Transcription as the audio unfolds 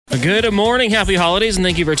Good morning, happy holidays, and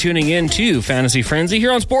thank you for tuning in to Fantasy Frenzy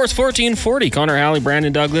here on Sports 1440. Connor Halley,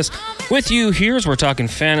 Brandon Douglas with you here as we're talking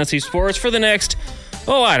fantasy sports for the next,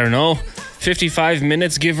 55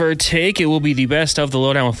 minutes, give or take. It will be the best of the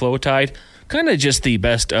Lowdown with Flow Tide. Kind of just the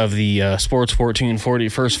best of the Sports 1440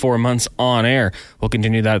 first 4 months on air. We'll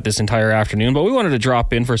continue that this entire afternoon, but we wanted to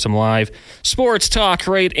drop in for some live sports talk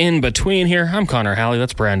right in between here. I'm Connor Halley.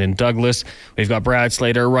 That's Brandon Douglas. We've got Brad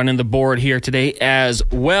Slater running the board here today as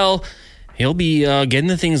well. He'll be getting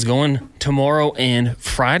the things going tomorrow and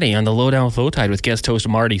Friday on the Lowdown with Low Tide with guest host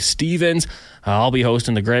Marty Stevens. I'll be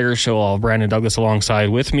hosting the Gregor Show. I'll have Brandon Douglas alongside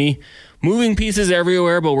with me. Moving pieces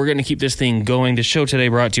everywhere, but we're going to keep this thing going. The show today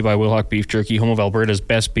brought to you by Wilhauk Beef Jerky, home of Alberta's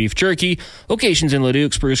best beef jerky. Locations in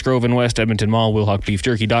Leduc, Spruce Grove, and West Edmonton Mall,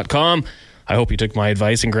 WilhaukBeefJerky.com. I hope you took my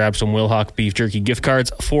advice and grabbed some Wilhauk Beef Jerky gift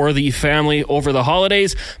cards for the family over the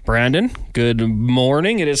holidays. Brandon, good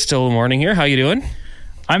morning. It is still morning here. How you doing?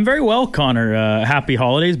 I'm very well, Connor. Happy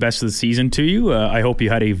holidays. Best of the season to you. I hope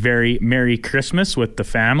you had a very Merry Christmas with the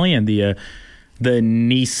family and the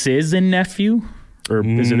nieces and nephew. Or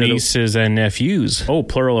is it nieces and nephews. Oh,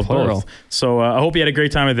 plural of both. So I hope you had a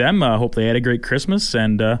great time with them. I hope they had a great Christmas,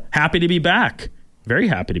 and happy to be back. Very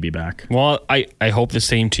happy to be back. Well, I hope the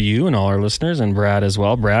same to you and all our listeners, and Brad as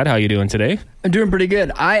well. Brad, how you doing today? I'm doing pretty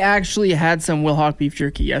good. I actually had some Wilhauk beef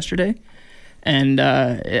jerky yesterday, and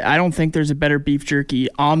I don't think there's a better beef jerky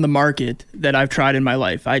on the market that I've tried in my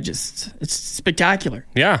life. It's spectacular.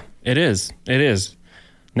 Yeah, it is. It is.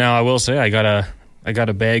 Now, I will say I got a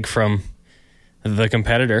bag from the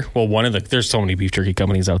competitor. Well, there's so many beef jerky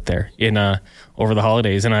companies out there in over the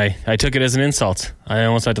holidays, and I took it as an insult. I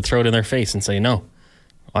almost had to throw it in their face and say, no,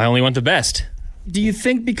 I only want the best. Do you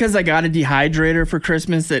think because I got a dehydrator for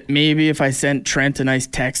Christmas that maybe if I sent Trent a nice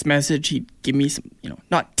text message, he'd give me some,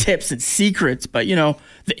 not tips and secrets, but,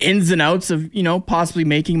 the ins and outs of, possibly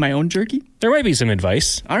making my own jerky? There might be some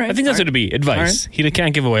advice. All right. I think that's what it'd be, advice. Right. He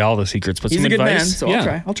can't give away all the secrets, but he's some advice. He's a good man, so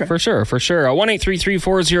yeah, I'll try. For sure.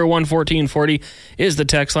 1-833-401-1440 is the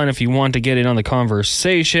text line if you want to get in on the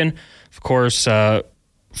conversation. Of course,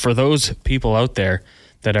 for those people out there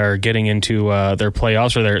that are getting into their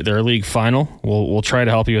playoffs or their league final, we'll try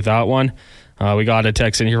to help you with that one. We got a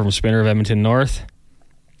text in here from Spinner of Edmonton North.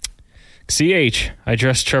 CH, I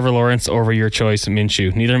dressed Trevor Lawrence over your choice,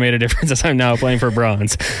 Minshew. Neither made a difference as I'm now playing for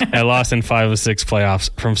Bronze. I lost in 5 of 6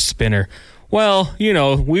 playoffs from Spinner. Well,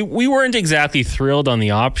 we weren't exactly thrilled on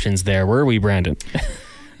the options there, were we, Brandon?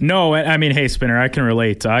 No, I mean, hey, Spinner, I can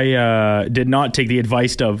relate. I did not take the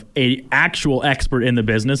advice of an actual expert in the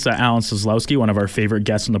business, Alan Seslowski, one of our favorite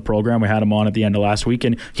guests on the program. We had him on at the end of last week,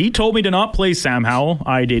 and he told me to not play Sam Howell.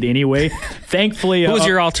 I did anyway. Thankfully... Who was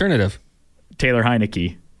your alternative? Taylor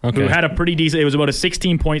Heineke. Okay. Who had a pretty decent... It was about a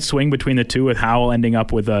 16-point swing between the two, with Howell ending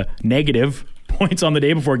up with a negative points on the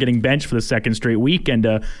day before getting benched for the second straight week and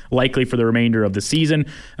likely for the remainder of the season.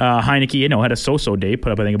 Heineke, had a so-so day,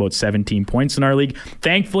 put up, I think, about 17 points in our league.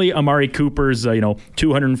 Thankfully, Amari Cooper's,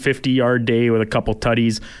 250-yard day with a couple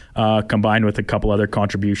tutties, combined with a couple other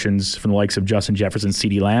contributions from the likes of Justin Jefferson,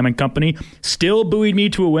 CeeDee Lamb and company, still buoyed me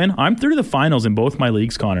to a win. I'm through to the finals in both my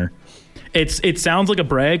leagues, Connor. It sounds like a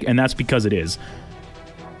brag, and that's because it is.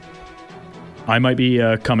 I might be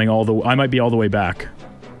all the way back.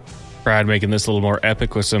 Brad making this a little more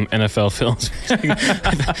epic with some NFL films.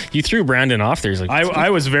 You threw Brandon off there. He's like, I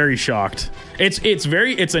was very shocked.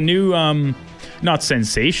 It's a new not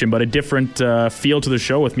sensation, but a different feel to the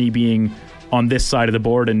show with me being on this side of the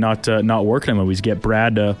board and not working. I always get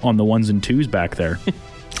Brad on the ones and twos back there.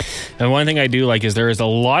 And one thing I do like is there is a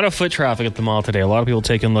lot of foot traffic at the mall today. A lot of people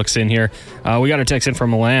taking looks in here. We got a text in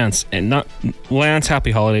from Lance. Lance, happy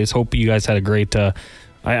holidays. Hope you guys had a great...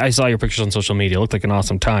 I saw your pictures on social media. It looked like an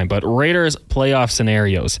awesome time. But Raiders playoff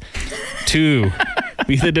scenarios. 2,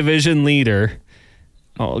 be the division leader.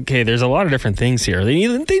 Okay, there's a lot of different things here. They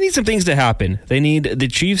need some things to happen. They need the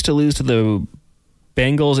Chiefs to lose to the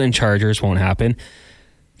Bengals and Chargers. Won't happen.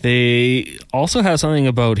 They also have something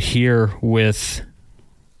about here with...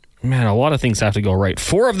 Man, a lot of things have to go right.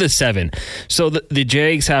 4 of the 7. So the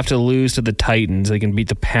Jags have to lose to the Titans. They can beat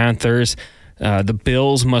the Panthers. The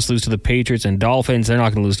Bills must lose to the Patriots and Dolphins. They're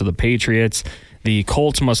not going to lose to the Patriots. The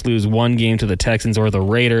Colts must lose one game to the Texans or the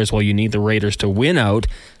Raiders. Well, you need the Raiders to win out,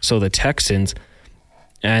 so the Texans.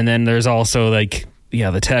 And then there's also the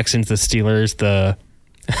Texans, the Steelers, the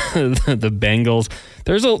Bengals.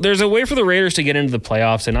 There's a way for the Raiders to get into the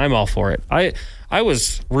playoffs, and I'm all for it. I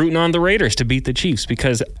was rooting on the Raiders to beat the Chiefs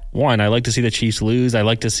because, one, I like to see the Chiefs lose. I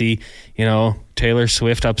like to see, Taylor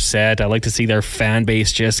Swift upset. I like to see their fan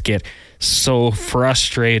base just get so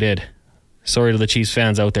frustrated Sorry to the Chiefs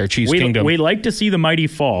fans out there, Chiefs Kingdom. We like to see the mighty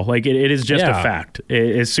fall. Like it is just a fact.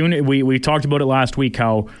 As soon we talked about it last week,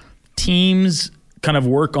 how teams kind of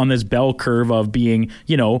work on this bell curve of being,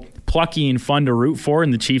 plucky and fun to root for,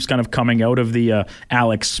 and the Chiefs kind of coming out of the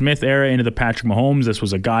Alex Smith era into the Patrick Mahomes. This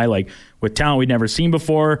was a guy with talent we'd never seen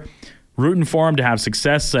before. Rooting for him to have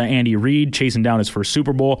success. Andy Reid chasing down his first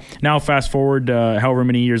Super Bowl. Now fast forward however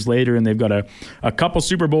many years later, and they've got a couple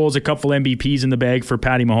Super Bowls, a couple MVPs in the bag for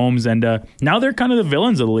Patty Mahomes, and now they're kind of the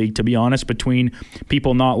villains of the league, to be honest, between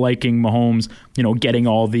people not liking Mahomes, getting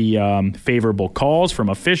all the favorable calls from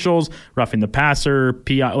officials, roughing the passer,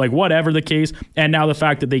 PI, whatever the case, and now the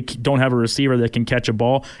fact that they don't have a receiver that can catch a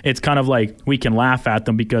ball. It's kind of like we can laugh at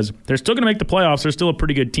them because they're still going to make the playoffs. They're still a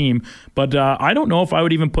pretty good team, but I don't know if I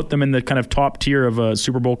would even put them in the kind of top tier of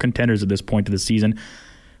Super Bowl contenders at this point of the season.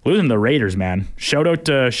 Losing the Raiders, man. Shout out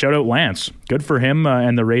Lance. Good for him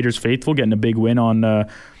and the Raiders faithful getting a big win on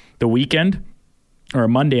the weekend, or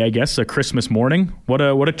Monday, I guess, a Christmas morning. What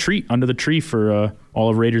a treat under the tree for all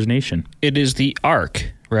of Raiders Nation. It is the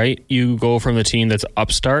arc, right? You go from the team that's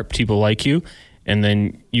upstart, people like you, and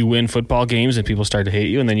then you win football games and people start to hate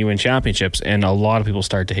you, and then you win championships and a lot of people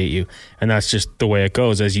start to hate you. And that's just the way it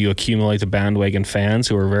goes. As you accumulate the bandwagon fans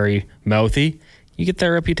who are very mouthy, you get that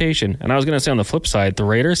reputation. And I was going to say on the flip side, the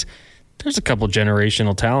Raiders, there's a couple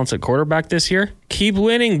generational talents at quarterback this year. Keep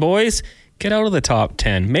winning, boys. Get out of the top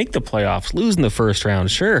 10. Make the playoffs. Lose in the first round,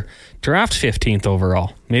 sure. Draft 15th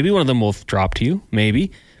overall. Maybe one of them will drop to you.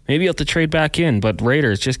 Maybe you'll have to trade back in. But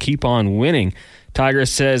Raiders, just keep on winning.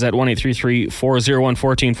 Tigress says at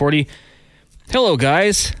 1-833-401-1440, hello,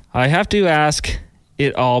 guys. I have to ask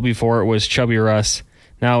it all before it was Chubby Russ.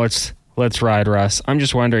 Now it's let's ride Russ. I'm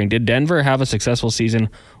just wondering, did Denver have a successful season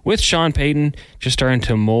with Sean Payton just starting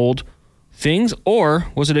to mold things, or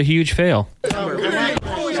was it a huge fail?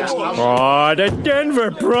 Oh, the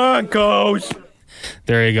Denver Broncos.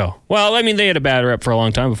 There you go. Well, I mean, they had a bad rep for a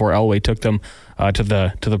long time before Elway took them to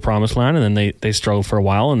the promised land, and then they struggled for a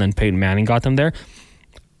while, and then Peyton Manning got them there.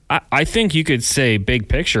 I think you could say big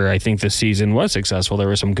picture, I think this season was successful. There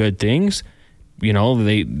were some good things.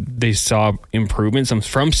 They saw improvements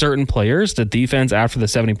from certain players. The defense after the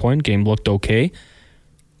 70-point game looked okay.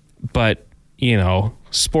 But,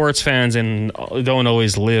 sports fans don't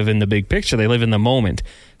always live in the big picture. They live in the moment.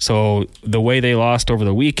 So the way they lost over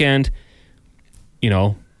the weekend,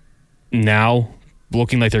 now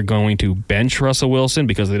looking like they're going to bench Russell Wilson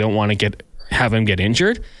because they don't want to have him get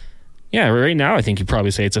injured. Yeah, right now I think you'd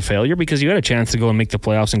probably say it's a failure because you had a chance to go and make the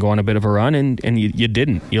playoffs and go on a bit of a run, and you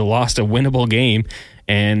didn't. You lost a winnable game,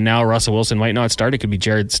 and now Russell Wilson might not start. It could be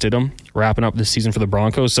Jared Stidham wrapping up this season for the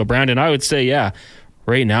Broncos. So, Brandon, I would say, yeah,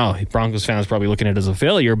 right now Broncos fans probably looking at it as a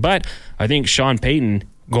failure, but I think Sean Payton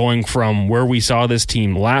going from where we saw this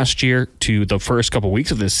team last year to the first couple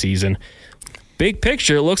weeks of this season, big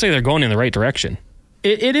picture, it looks like they're going in the right direction.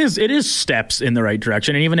 It is steps in the right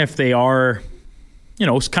direction, and even if they are,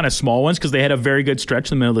 kind of small ones, because they had a very good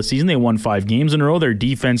stretch in the middle of the season. They won 5 games in a row. Their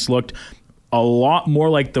defense looked a lot more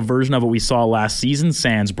like the version of what we saw last season,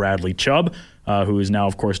 sans Bradley Chubb, who is now,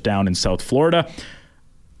 of course, down in South Florida.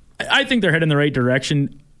 I think they're heading in the right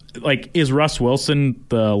direction. Is Russ Wilson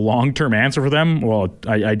the long-term answer for them? Well,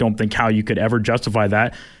 I don't think how you could ever justify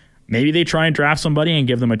that. Maybe they try and draft somebody and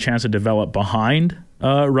give them a chance to develop behind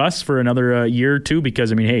Russ for another year or two, because,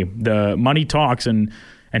 the money talks, and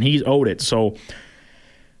he's owed it. So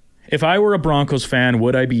if I were a Broncos fan,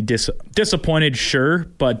 would I be disappointed? Sure.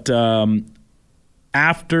 But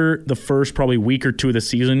after the first probably week or two of the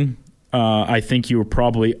season, I think you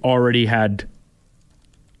probably already had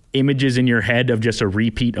images in your head of just a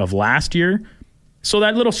repeat of last year. So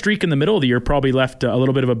that little streak in the middle of the year probably left a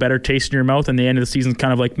little bit of a better taste in your mouth, and the end of the season's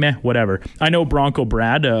kind of like, meh, whatever. I know Bronco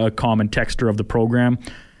Brad, a common texter of the program,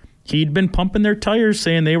 he'd been pumping their tires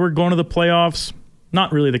saying they were going to the playoffs.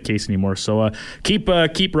 Not really the case anymore. So keep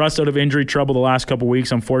Russ out of injury trouble the last couple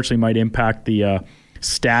weeks. Unfortunately, might impact the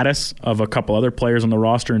status of a couple other players on the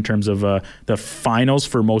roster in terms of the finals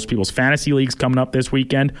for most people's fantasy leagues coming up this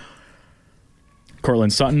weekend.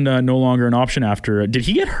 Cortland Sutton no longer an option after. Did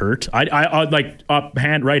he get hurt? I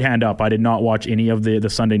right hand up. I did not watch any of the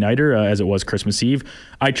Sunday nighter as it was Christmas Eve.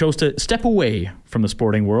 I chose to step away from the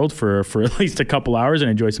sporting world for at least a couple hours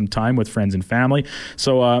and enjoy some time with friends and family.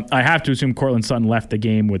 So I have to assume Cortland Sutton left the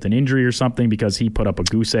game with an injury or something, because he put up a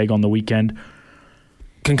goose egg on the weekend.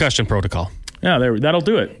 Concussion protocol. Yeah, that'll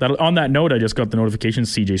do it. On that note, I just got the notification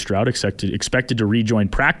C.J. Stroud expected to rejoin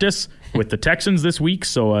practice with the Texans this week.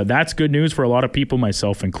 So that's good news for a lot of people,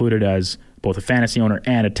 myself included, as both a fantasy owner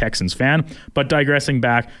and a Texans fan. But digressing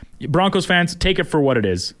back, Broncos fans, take it for what it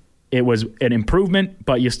is. it was an improvement,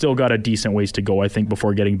 but you still got a decent ways to go, I think,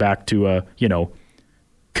 before getting back to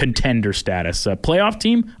contender status. Playoff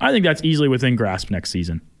team, I think that's easily within grasp next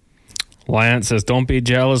season. Lance says, don't be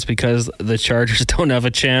jealous because the Chargers don't have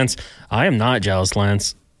a chance. I am not jealous,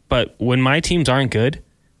 Lance. But when my teams aren't good,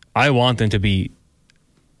 I want them to be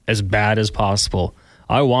as bad as possible.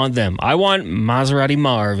 I want them. I want Maserati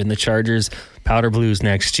Marv in the Chargers Powder Blues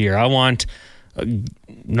next year. I want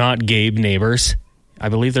not Gabe Neighbors. I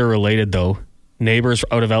believe they're related, though. Neighbors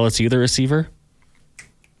out of LSU, the receiver.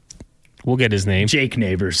 We'll get his name. Jake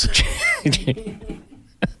Neighbors.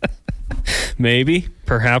 Maybe.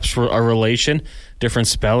 Perhaps a relation. Different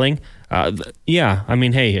spelling. Yeah. I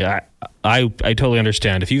mean, hey, I totally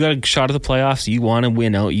understand. If you got a shot at the playoffs, you want to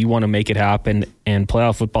win out. You want to make it happen. And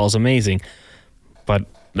playoff football is amazing. But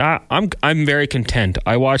I'm very content.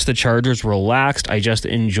 I watch the Chargers relaxed. I just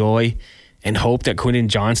enjoy and hope that Quentin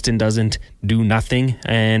Johnston doesn't do nothing.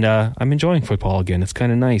 And I'm enjoying football again. It's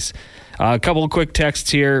kind of nice. A couple of quick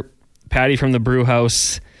texts here. Patty from the Brew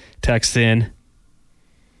House texts in.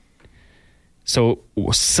 So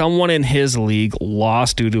someone in his league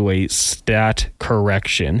lost due to a stat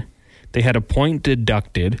correction. They had a point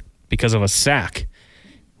deducted because of a sack.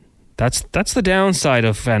 That's the downside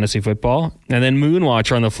of fantasy football. And then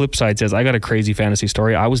Moonwatcher on the flip side says, I got a crazy fantasy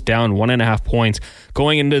story. I was down 1.5 points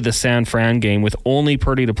going into the San Fran game with only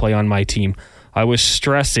Purdy to play on my team. I was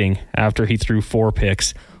stressing after he threw 4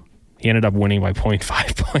 picks. He ended up winning by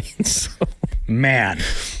 0.5 points. Man.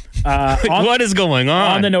 What is going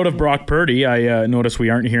on? On the note of Brock Purdy, I noticed we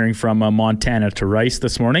aren't hearing from Montana to Rice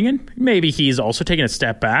this morning, and maybe he's also taking a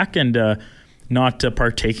step back and not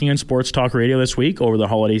partaking in sports talk radio this week over the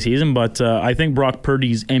holiday season. But I think Brock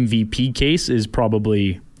Purdy's MVP case is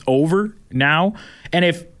probably over now. And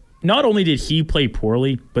if not only did he play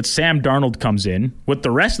poorly, but Sam Darnold comes in with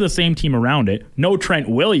the rest of the same team around it, no Trent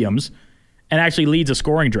Williams, and actually leads a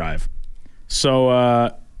scoring drive.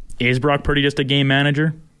 So is Brock Purdy just a game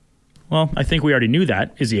manager? Well, I think we already knew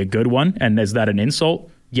that. Is he a good one? And is that an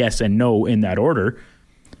insult? Yes and no in that order.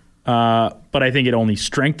 But I think it only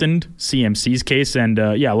strengthened CMC's case. And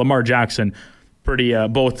Lamar Jackson, pretty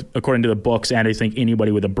both according to the books and I think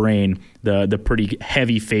anybody with a brain, the pretty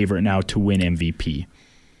heavy favorite now to win MVP.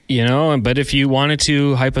 You know, but if you wanted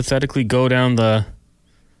to hypothetically go down the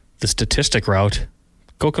statistic route,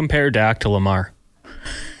 go compare Dak to Lamar.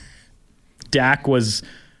 Dak was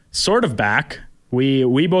sort of back.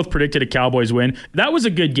 We both predicted a Cowboys win. That was a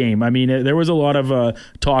good game. I mean, there was a lot of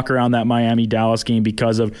talk around that Miami-Dallas game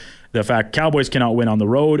because of the fact Cowboys cannot win on the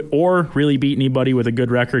road or really beat anybody with a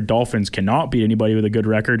good record. Dolphins cannot beat anybody with a good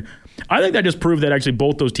record. I think that just proved that actually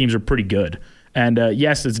both those teams are pretty good. And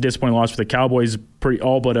yes, it's a disappointing loss for the Cowboys.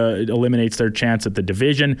 All but eliminates their chance at the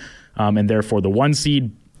division and therefore the 1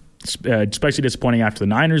 seed. Especially disappointing after the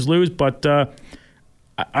Niners lose. But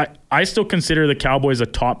I still consider the Cowboys a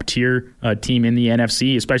top-tier team in the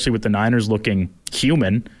NFC, especially with the Niners looking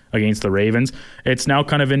human against the Ravens. It's now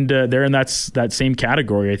kind of they're in that same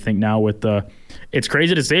category, I think, now with it's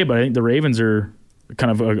crazy to say, but I think the Ravens are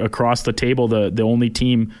kind of across the table, the only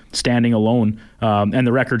team standing alone, and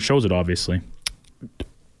the record shows it, obviously.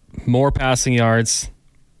 More passing yards,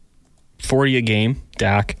 40 a game,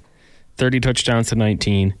 Dak, 30 touchdowns to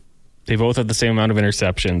 19. They both have the same amount of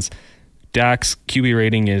interceptions. Dak's QB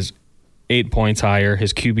rating is 8 points higher.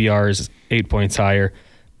 His QBR is 8 points higher.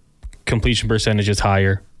 Completion percentage is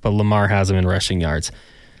higher, but Lamar has him in rushing yards.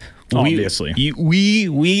 Obviously.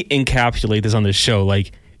 We encapsulate this on this show.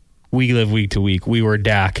 Like, we live week to week. We were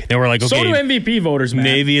Dak. Then we're like, okay. So do MVP voters, man.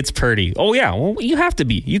 Maybe it's Purdy. Oh, yeah. Well, you have to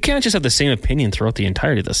be. You can't just have the same opinion throughout the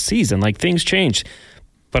entirety of the season. Like, things change.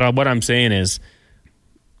 But what I'm saying is,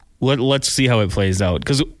 let's see how it plays out.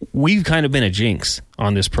 Because we've kind of been a jinx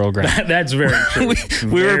on this program. That's very true.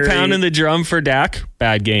 we were pounding the drum for Dak.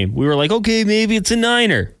 Bad game. We were like, okay, maybe it's a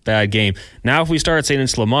Niner. Bad game. Now if we start saying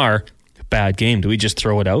it's Lamar, bad game. Do we just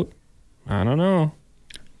throw it out? I don't know.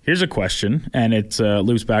 Here's a question, and it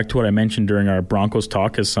loops back to what I mentioned during our Broncos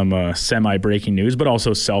talk as some semi-breaking news, but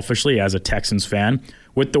also selfishly as a Texans fan.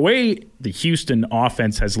 With the way the Houston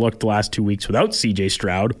offense has looked the last 2 weeks without C.J.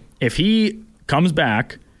 Stroud, if he comes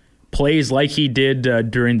back, plays like he did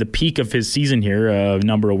during the peak of his season here a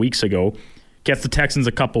number of weeks ago, gets the Texans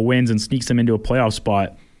a couple wins and sneaks them into a playoff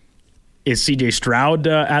spot, is C.J. Stroud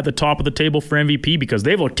at the top of the table for MVP? Because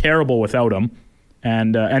they've looked terrible without him,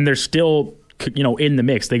 and they're still in the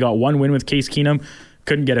mix. They got 1 win with Case Keenum,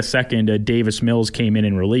 couldn't get a second. Davis Mills came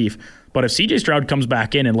in relief. But if C.J. Stroud comes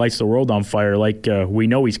back in and lights the world on fire like we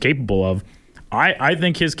know he's capable of, I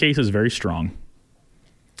think his case is very strong.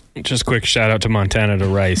 Just quick shout out to Montana to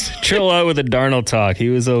Rice. Chill out with the Darnold talk. He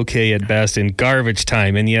was okay at best in garbage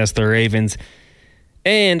time. And yes, the Ravens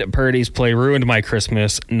and Purdy's play ruined my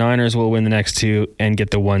Christmas. Niners will win the next two and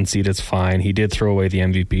get the 1 seed. It's fine. He did throw away the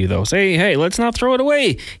MVP though. So hey, let's not throw it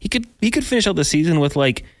away. He could finish out the season with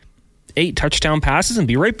like 8 touchdown passes and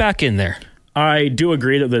be right back in there. I do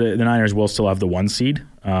agree that the Niners will still have the 1 seed,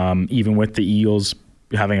 even with the Eagles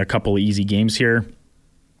having a couple of easy games here.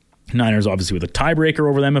 Niners obviously with a tiebreaker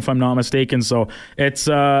over them, if I'm not mistaken. So it's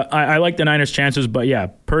I like the Niners' chances, but yeah,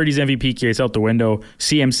 Purdy's MVP case out the window.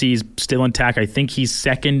 CMC's still intact. I think he's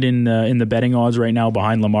second in the betting odds right now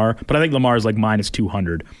behind Lamar, but I think Lamar is like minus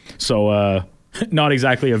 200. So not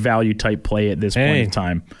exactly a value type play at this point in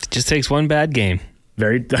time. It just takes one bad game.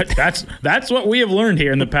 That's what we have learned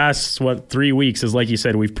here in the past 3 weeks. Is like you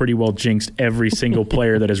said, we've pretty well jinxed every single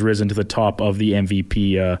player that has risen to the top of the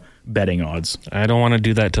MVP betting odds. I don't want to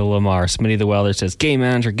do that to Lamar. Smitty the Welder says, game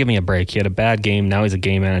manager, give me a break. He had a bad game. Now he's a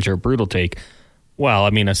game manager. Brutal take. Well, I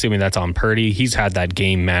mean, assuming that's on Purdy, he's had that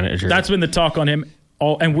game manager. That's been the talk on him.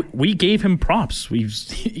 And we gave him props.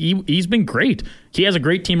 He's been great. He has a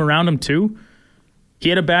great team around him too. He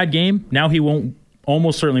had a bad game. Now he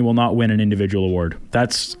almost certainly will not win an individual award.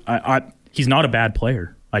 He's not a bad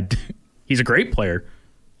player. He's a great player.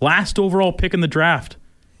 Last overall pick in the draft.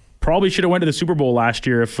 Probably should have went to the Super Bowl last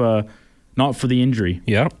year if not for the injury.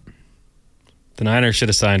 Yep. The Niners should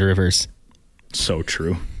have signed Rivers. So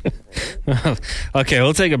true. Okay,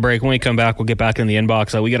 we'll take a break. When we come back, we'll get back in the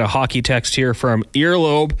inbox. We got a hockey text here from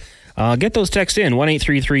Earlobe. Get those texts in,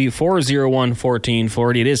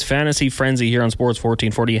 1-833-401-1440. It is Fantasy Frenzy here on Sports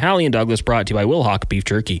 1440. Hallie and Douglas, brought to you by Wilhauk Beef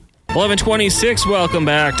Jerky. 11:26, welcome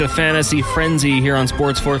back to Fantasy Frenzy here on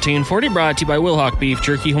Sports 1440, brought to you by Wilhauk Beef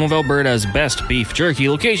Jerky, home of Alberta's best beef jerky.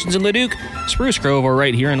 Locations in Leduc, Spruce Grove, or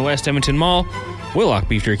right here in West Edmonton Mall.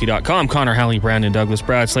 WilhaukBeefJerky.com. Connor, Hallie, Brandon, Douglas,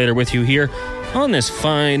 Brad Slater with you here on this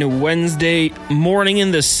fine Wednesday morning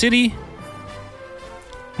in the city.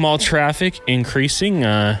 Mall traffic increasing.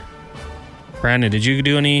 Brandon, did you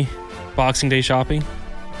do any Boxing Day shopping?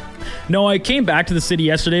 No, I came back to the city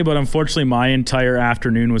yesterday, but unfortunately my entire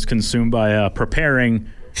afternoon was consumed by preparing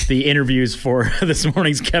the interviews for this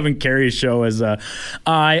morning's Kevin Carey show, as I,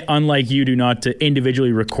 unlike you, do not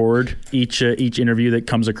individually record each interview that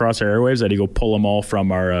comes across our airwaves. I had to go pull them all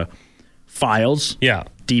from our files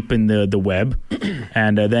deep in the web,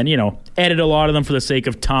 and then, edit a lot of them for the sake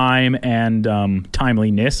of time and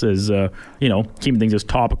timeliness, as, keeping things as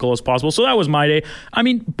topical as possible. So that was my day. I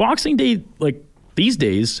mean, Boxing Day, like, these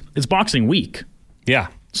days, it's Boxing Week. Yeah.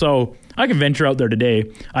 So I can venture out there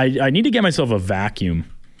today. I need to get myself a vacuum.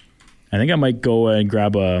 I think I might go and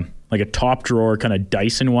grab a top drawer kind of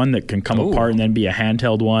Dyson one that can come apart and then be a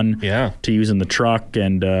handheld one to use in the truck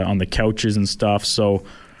and on the couches and stuff. So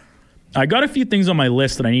I got a few things on my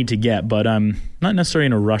list that I need to get, but I'm not necessarily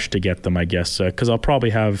in a rush to get them, I guess, because I'll probably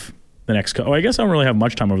have the next... I guess I don't really have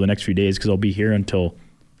much time over the next few days because I'll be here until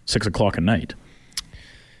 6 o'clock at night.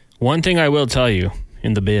 One thing I will tell you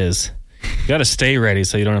in the biz, you got to stay ready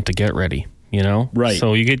so you don't have to get ready, Right.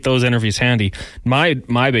 So you get those interviews handy. My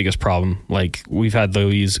biggest problem, like, we've had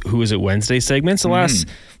those Who Is It Wednesday segments the last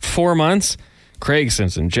 4 months. Craig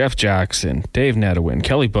Simpson, Jeff Jackson, Dave Nedewin,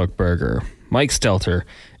 Kelly Buchberger, Mike Stelter,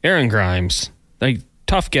 Aaron Grimes, like,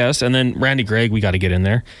 tough guess. And then Randy Gregg, we got to get in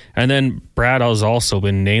there. And then Brad has also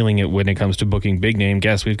been nailing it when it comes to booking big name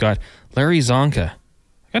guests. We've got Larry Zonka.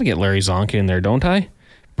 I got to get Larry Zonka in there, don't I?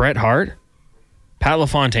 Bret Hart, Pat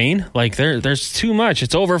LaFontaine, like there's too much.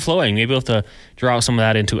 It's overflowing. Maybe we'll have to draw some of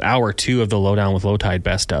that into hour 2 of the Lowdown with Lowtide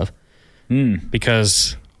best of.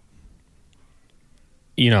 Because,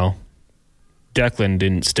 Declan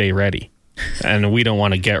didn't stay ready. And we don't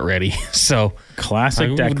want to get ready. So classic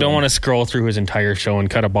Declan. We don't want to scroll through his entire show and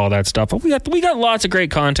cut up all that stuff. But we got lots of great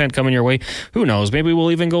content coming your way. Who knows? Maybe we'll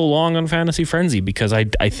even go long on Fantasy Frenzy, because I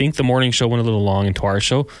think the morning show went a little long into our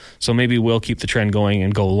show. So maybe we'll keep the trend going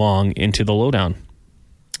and go long into the Lowdown.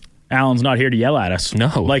 Alan's not here to yell at us.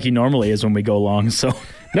 No. Like he normally is when we go long. So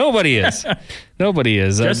Nobody is. Nobody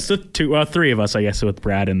is. Just the three of us, I guess, with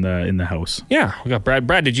Brad in the house. Yeah, we got Brad.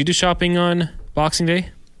 Brad, did you do shopping on Boxing Day?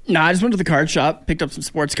 No, I just went to the card shop, picked up some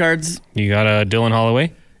sports cards. You got a Dylan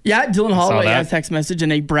Holloway? Yeah, Dylan Holloway has a text message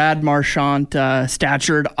and a Brad Marchand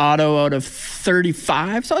statured auto out of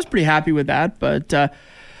 35. So I was pretty happy with that. But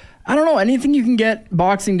I don't know, anything you can get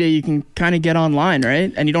Boxing Day, you can kind of get online,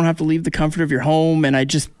 right? And you don't have to leave the comfort of your home. And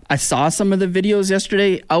I saw some of the videos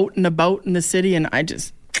yesterday out and about in the city, and I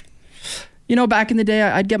just... back in the day,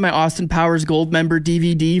 I'd get my Austin Powers Gold Member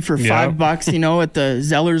DVD for $5, at the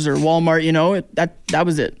Zellers or Walmart, that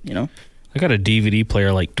was it, I got a DVD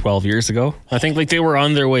player like 12 years ago. I think like they were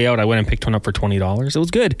on their way out. I went and picked one up for $20. It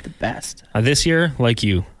was good. The best. This year, like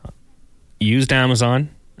you, used Amazon.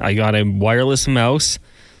 I got a wireless mouse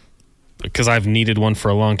because I've needed one for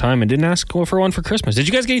a long time and didn't ask for one for Christmas. Did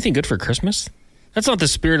you guys get anything good for Christmas? That's not the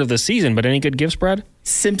spirit of the season, but any good gifts, Brad?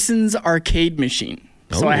 Simpsons arcade machine.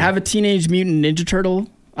 So Oh. I have a Teenage Mutant Ninja Turtle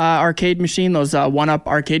arcade machine, those one-up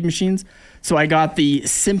arcade machines. So I got the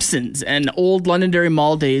Simpsons. And old Londonderry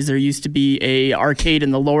Mall days, there used to be a arcade in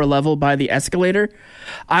the lower level by the escalator.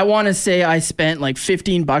 I want to say I spent like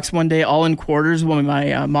 $15 one day, all in quarters, when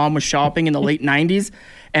my mom was shopping in the late 90s.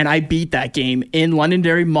 And I beat that game in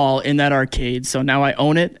Londonderry Mall in that arcade. So now I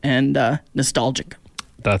own it and nostalgic.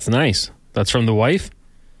 That's nice. That's from the wife?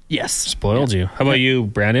 Yes. Spoiled you. How about you,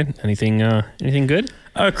 Brandon? Anything good?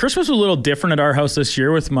 Christmas was a little different at our house this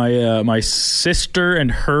year with my sister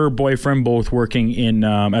and her boyfriend both working in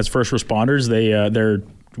as first responders. Their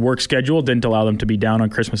work schedule didn't allow them to be down on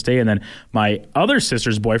Christmas Day. And then my other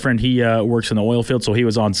sister's boyfriend, he works in the oil field, so he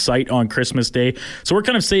was on site on Christmas Day. So we're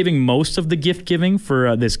kind of saving most of the gift giving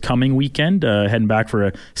for this coming weekend, heading back for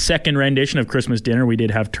a second rendition of Christmas dinner. We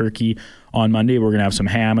did have turkey on Monday. We're going to have some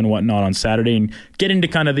ham and whatnot on Saturday and get into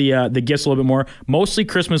kind of the gifts a little bit more. Mostly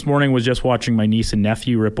Christmas morning was just watching my niece and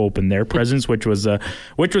nephew rip open their presents, which was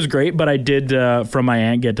great. But I did, from my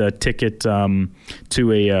aunt, get a ticket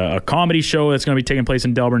to a comedy show that's going to be taking place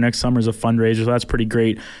in Delbert next summer as a fundraiser. So that's pretty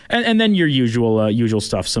great. And then your usual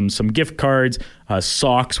stuff, some gift cards,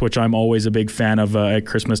 socks, which I'm always a big fan of at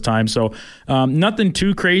Christmas time. So nothing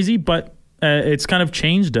too crazy, but it's kind of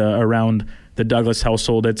changed around the Douglas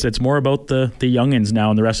household. It's more about the youngins now,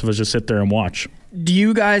 and the rest of us just sit there and watch. Do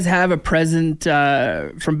you guys have a present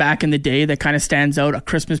from back in the day that kind of stands out? A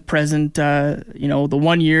Christmas present, the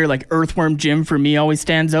 1 year, like Earthworm Jim for me always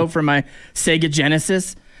stands out for my Sega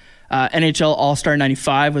Genesis. NHL All-Star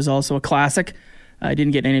 95 was also a classic. I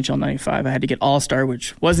didn't get NHL 95. I had to get All-Star,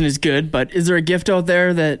 which wasn't as good. But is there a gift out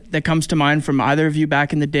there that comes to mind from either of you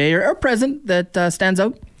back in the day, or a present that stands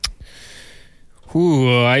out?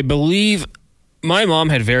 Ooh, I believe my mom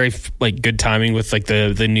had very good timing with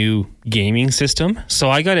the new gaming system. So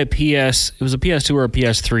I got it was a PS2 or a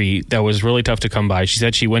PS3 that was really tough to come by. She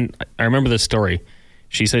said I remember this story.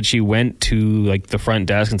 She said she went to the front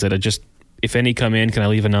desk and said, if any come in, can I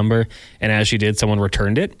leave a number? And as she did, someone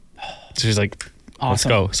returned it. So she's like, let's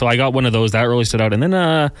go. So I got one of those. That really stood out. And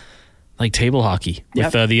then table hockey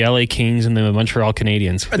with the LA Kings and the Montreal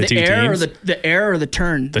Canadiens. The two air teams. or the air or the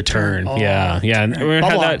turn? The turn. Oh, yeah. And we had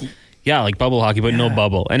that. Hockey. Yeah, like bubble hockey, but no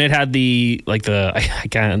bubble. And it had I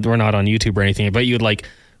can't, we're not on YouTube or anything, but you would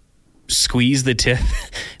squeeze the tip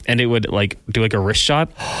and it would do a wrist shot.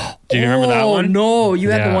 Do you remember that one? Oh, no. You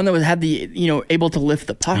had the one that had the, able to lift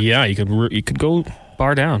the puck. Yeah, you could go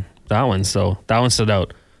bar down. That one. So that one stood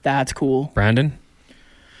out. That's cool. Brandon?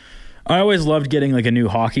 I always loved getting a new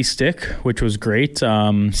hockey stick, which was great.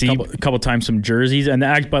 A couple times some jerseys,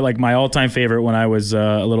 but my all-time favorite when I was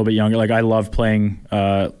a little bit younger, I loved playing.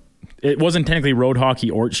 It wasn't technically road hockey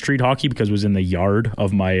or street hockey because it was in the yard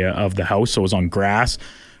of my of the house, so it was on grass.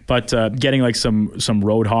 But getting some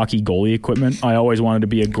road hockey goalie equipment, I always wanted to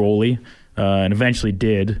be a goalie, and eventually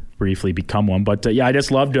did briefly become one. But I just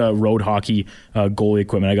loved road hockey goalie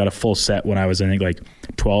equipment. I got a full set when I was 12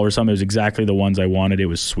 or something. It was exactly the ones I wanted. It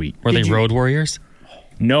was sweet. Were they Road Warriors?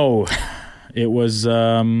 No, it was.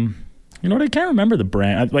 You know what? I can't remember the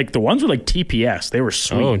brand. The ones were TPS. They were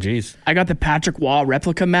sweet. Oh, geez. I got the Patrick Waugh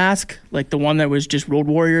replica mask, the one that was just Road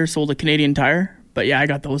Warrior, sold at Canadian Tire. But yeah, I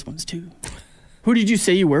got those ones too. Who did you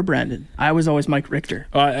say you were, Brandon? I was always Mike Richter.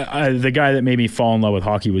 The guy that made me fall in love with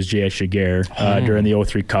hockey was J.S. Jaguar during the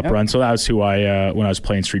 03 Cup run. So that was who when I was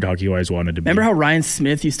playing street hockey, who I always wanted to be. Remember how Ryan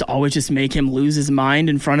Smith used to always just make him lose his mind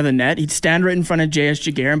in front of the net? He'd stand right in front of J.S.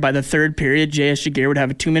 Jaguar, and by the third period, J.S. Jaguar would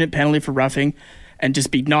have a 2-minute penalty for roughing and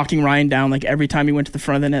just be knocking Ryan down every time he went to the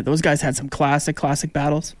front of the net. Those guys had some classic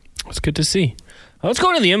battles. It's good to see. Let's go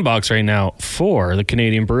into the inbox right now for the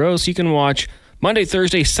Canadian Burros. You can watch Monday,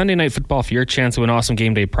 Thursday, Sunday Night Football for your chance to win awesome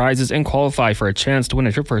game day prizes and qualify for a chance to win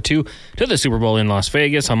a trip for 2 to the Super Bowl in Las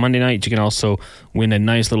Vegas. On Monday night, you can also win a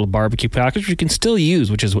nice little barbecue package, which you can still use,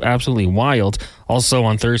 which is absolutely wild. Also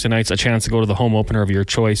on Thursday nights, a chance to go to the home opener of your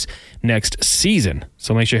choice next season.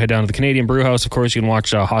 So make sure you head down to the Canadian Brew House. Of course, you can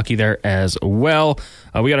watch hockey there as well.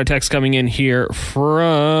 We got a text coming in here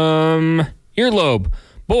from Earlobe.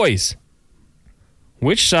 Boys,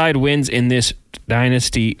 which side wins in this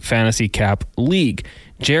Dynasty Fantasy Cap League?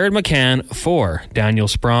 Jared McCann for Daniel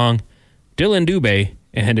Sprong, Dylan Dubé,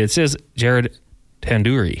 and it says Jared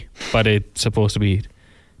Tandoori, but it's supposed to be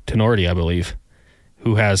Tenorti, I believe,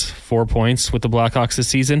 who has 4 points with the Blackhawks this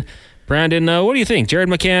season. Brandon, what do you think? Jared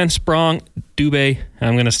McCann, Sprong, Dubé.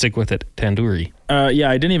 I'm going to stick with it. Tandoori. Yeah,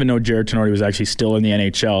 I didn't even know Jared Tenorti was actually still in the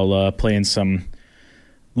NHL, playing some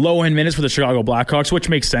low-end minutes for the Chicago Blackhawks, which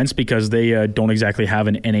makes sense because they don't exactly have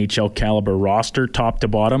an NHL caliber roster top to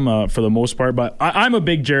bottom for the most part. But I'm a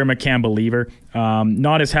big Jared McCann believer.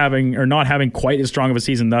 Not having quite as strong of a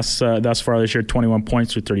season thus far this year. 21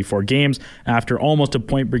 points through 34 games after almost a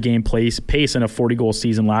point per game pace in a 40-goal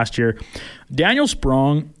season last year. Daniel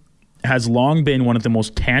Sprong has long been one of the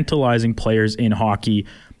most tantalizing players in hockey.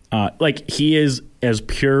 He is as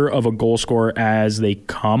pure of a goal scorer as they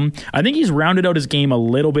come. I think he's rounded out his game a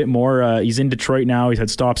little bit more. He's in Detroit now. He's had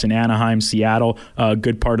stops in Anaheim, Seattle, a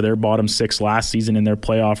good part of their bottom six last season in their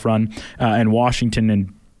playoff run, and Washington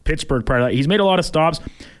and Pittsburgh prior to that. He's made a lot of stops.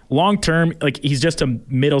 Long term, he's just a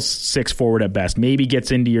middle six forward at best. Maybe gets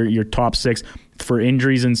into your top six for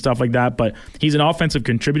injuries and stuff like that, but he's an offensive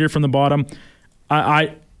contributor from the bottom.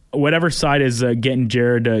 Whatever side is getting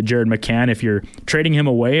Jared McCann, if you're trading him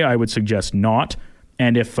away, I would suggest not.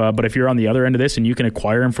 And but if you're on the other end of this and you can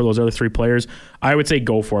acquire him for those other three players, I would say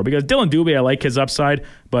go for it. Because Dylan Dubé, I like his upside,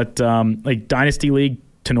 but Dynasty League,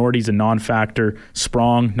 Tenorti's a non-factor.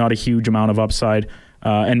 Sprong, not a huge amount of upside.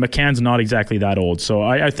 And McCann's not exactly that old. So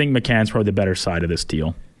I think McCann's probably the better side of this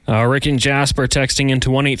deal. Rick and Jasper texting into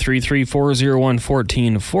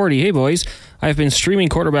 1-833-401-1440. Hey, boys. I've been streaming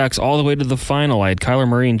quarterbacks all the way to the final. I had Kyler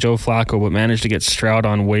Murray and Joe Flacco, but managed to get Stroud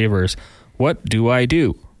on waivers. What do I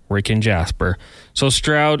do? Rick and Jasper. So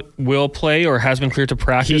Stroud will play or has been cleared to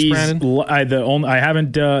practice, Brandon? I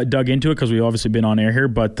haven't dug into it because we've obviously been on air here,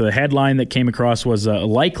 but the headline that came across was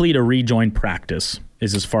likely to rejoin practice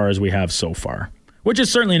is as far as we have so far, which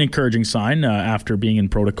is certainly an encouraging sign after being in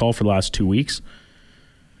protocol for the last 2 weeks.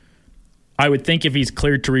 I would think if he's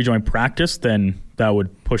cleared to rejoin practice, then that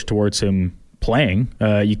would push towards him playing.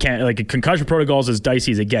 You can't, a concussion protocol is as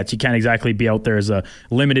dicey as it gets. You can't exactly be out there as a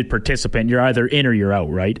limited participant. You're either in or you're out,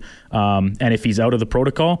 right? And if he's out of the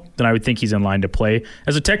protocol, then I would think he's in line to play.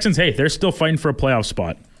 As the Texans, hey, they're still fighting for a playoff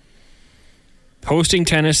spot. Hosting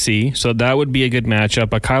Tennessee, so that would be a good matchup.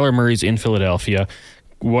 But Kyler Murray's in Philadelphia.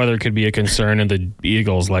 Weather could be a concern, and the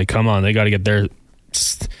Eagles, come on, they got to get their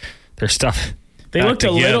stuff. They looked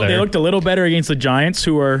a little better against the Giants,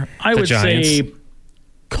 who are, I would say,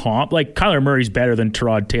 Kyler Murray's better than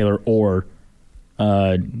Tyrod Taylor or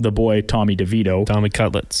the boy Tommy DeVito. Tommy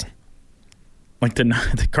Cutlets.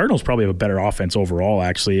 The Cardinals probably have a better offense overall,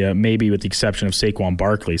 actually, maybe with the exception of Saquon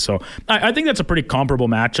Barkley. So I think that's a pretty comparable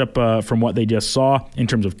matchup from what they just saw in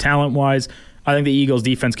terms of talent-wise. I think the Eagles'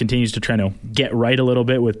 defense continues to try to get right a little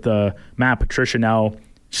bit with Matt Patricia now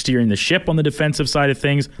steering the ship on the defensive side of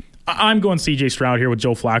things. I'm going C.J. Stroud here with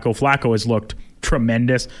Joe Flacco. Flacco has looked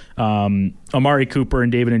tremendous. Amari Cooper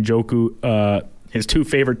and David Njoku, his two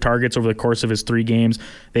favorite targets over the course of his 3 games.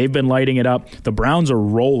 They've been lighting it up. The Browns are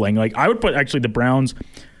rolling. I would put actually the Browns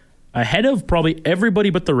ahead of probably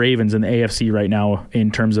everybody but the Ravens in the AFC right now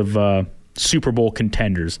in terms of Super Bowl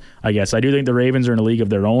contenders, I guess. I do think the Ravens are in a league of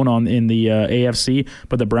their own in the AFC,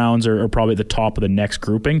 but the Browns are probably at the top of the next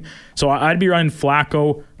grouping. So I'd be running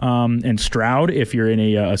Flacco and Stroud if you're in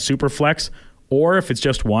a super flex, or if it's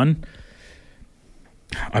just one,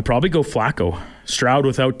 I'd probably go Flacco. Stroud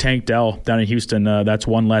without Tank Dell down in Houston, that's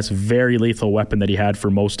one less very lethal weapon that he had for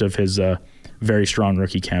most of his very strong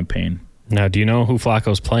rookie campaign. Now, do you know who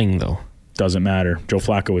Flacco's playing, though? Doesn't matter. Joe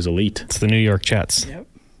Flacco is elite. It's the New York Jets. Yep.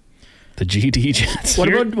 The GD Jets.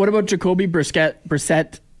 What about Jacoby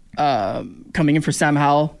Brissett coming in for Sam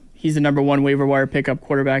Howell? He's the number 1 waiver wire pickup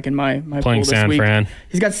quarterback in my playing pool this San week. Fran.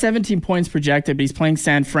 He's got 17 points projected, but he's playing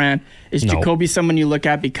San Fran. Is Jacoby someone you look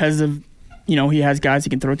at because of he has guys he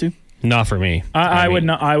can throw to? Not for me. I would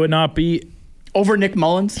not be over Nick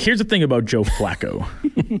Mullins. Here's the thing about Joe Flacco.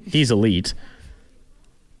 He's elite,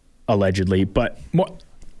 allegedly, but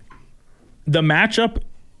the matchup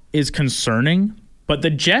is concerning. But the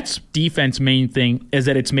Jets' defense main thing is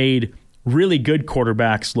that it's made really good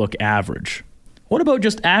quarterbacks look average. What about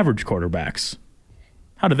just average quarterbacks?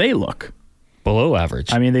 How do they look? Below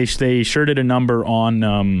average. I mean, they sure did a number on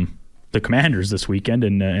the Commanders this weekend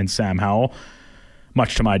and Sam Howell,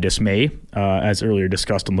 much to my dismay, as earlier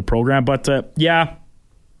discussed on the program. But yeah,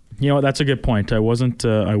 that's a good point. I was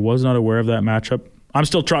not aware of that matchup. I'm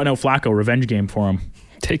still trotting out Flacco, revenge game for him.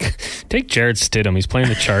 Take Jared Stidham. He's playing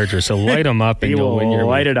the Chargers, so light him up and you'll win your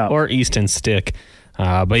light it up. Or Easton Stick.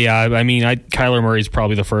 But yeah, I mean, Kyler Murray's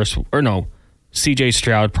probably the first, or no, CJ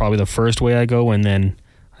Stroud probably the first way I go, and then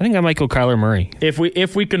I think I might go Kyler Murray.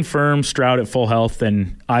 If we confirm Stroud at full health,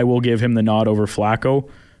 then I will give him the nod over Flacco.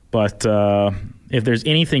 But if there's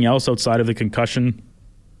anything else outside of the concussion,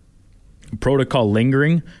 protocol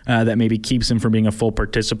lingering that maybe keeps him from being a full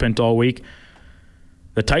participant all week.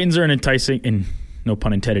 The Titans are an enticing, no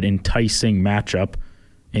pun intended, enticing matchup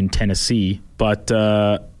in Tennessee. But,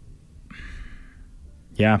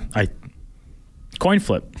 coin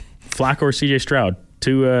flip. Flacco or CJ Stroud.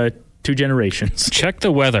 Two generations. Check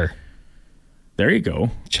the weather. There you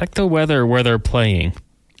go. Check the weather where they're playing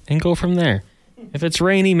and go from there. If it's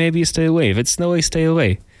rainy, maybe you stay away. If it's snowy, stay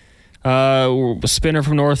away. Spinner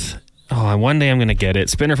from North. One day I'm going to get it.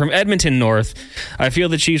 Spinner from Edmonton North. I feel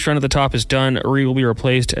the Chiefs' run at the top is done. Reed will be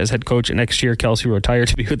replaced as head coach next year. Kelsey will retire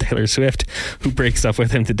to be with Taylor Swift, who breaks up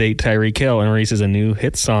with him to date Tyreek Hill and releases a new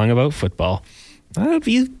hit song about football. I would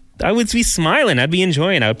be smiling. I'd be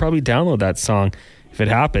enjoying. I would probably download that song if it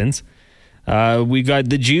happens. We got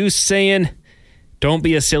the Juice saying, "Don't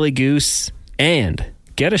be a silly goose," and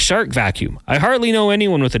get a shark vacuum. I hardly know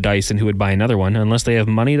anyone with a Dyson who would buy another one unless they have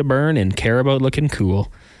money to burn and care about looking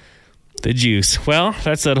cool. The Juice. Well,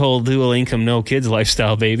 that's that whole dual income, no kids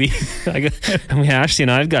lifestyle, baby. Ashley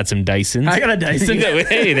and I've got some Dysons. I got a Dyson.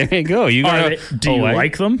 Hey, there you go. Do you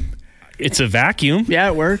like them? It's a vacuum. Yeah,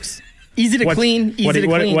 it works. Easy to clean. What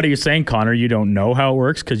are you saying, Connor? You don't know how it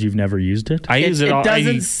works because you've never used it? I use it. It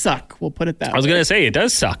doesn't suck. We'll put it that way. I was going to say, it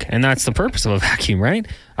does suck, and that's the purpose of a vacuum, right?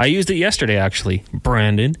 I used it yesterday, actually.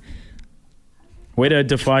 Brandon. Way to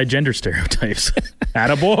defy gender stereotypes.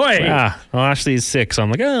 Attaboy. Well, Ashley's sick, so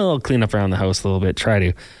I'm like, I'll clean up around the house a little bit. Try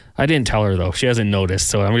to. I didn't tell her, though. She hasn't noticed,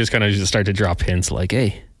 so I'm just going to start to drop hints like,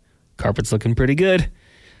 hey, carpet's looking pretty good.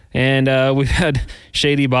 And we've had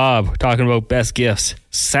Shady Bob talking about best gifts.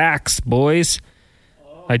 Sacks, boys.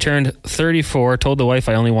 I turned 34, told the wife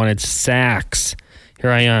I only wanted sacks.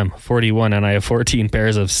 Here I am, 41, and I have 14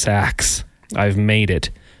 pairs of sacks. I've made it.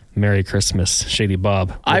 Merry Christmas, Shady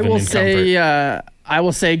Bob. I will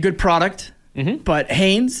say good product, but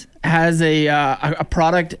Hanes has a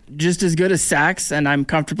product just as good as Saks, and I'm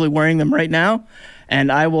comfortably wearing them right now.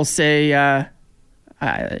 And I will say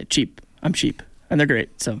cheap. I'm cheap, and they're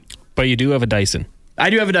great. So, but you do have a Dyson. I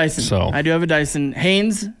do have a Dyson. So I do have a Dyson.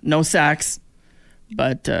 Hanes, no Saks,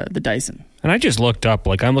 but the Dyson. And I just looked up.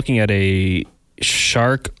 Like I'm looking at a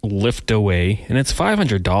Shark Lift Away, and it's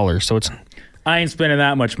 $500. So it's. I ain't spending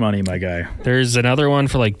that much money, my guy. There's another one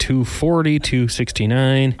for like $240,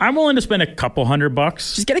 $269. I'm willing to spend a couple $100.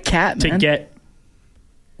 Just get a cat, man. To get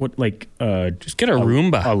just get a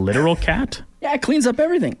Roomba. A literal cat? Yeah, it cleans up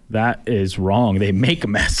everything. That is wrong. They make a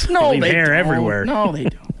mess. No, they leave hair don't. everywhere. No, they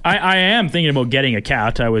don't. I am thinking about getting a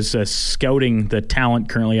cat. I was scouting the talent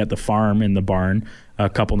currently at the farm in the barn. A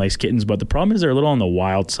couple nice kittens, but the problem is they're a little on the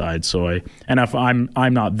wild side. So if I'm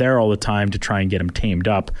not there all the time to try and get them tamed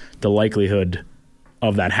up, the likelihood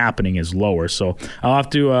of that happening is lower. So I'll have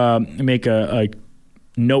to make a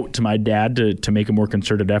note to my dad to make a more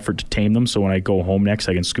concerted effort to tame them. So when I go home next,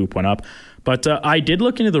 I can scoop one up. But I did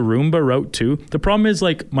look into the Roomba route too. The problem is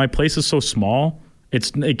like my place is so small,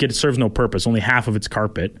 it serves no purpose. Only half of it's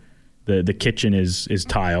carpet. The kitchen is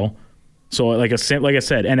tile. So like I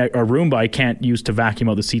said, and a Roomba I can't use to vacuum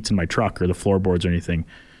out the seats in my truck or the floorboards or anything.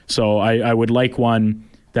 So I would like one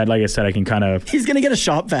that, like I said, I can kind of... He's going to get a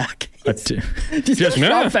shop vac. Just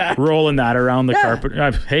shop vac. Rolling that around the carpet.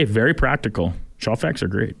 Hey, very practical. Shop vacs are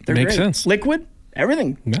great. They're Makes great. sense. Liquid,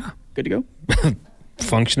 everything. Yeah. Good to go.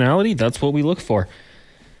 Functionality, that's what we look for.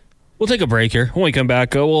 We'll take a break here. When we come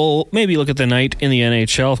back, we'll maybe look at the night in the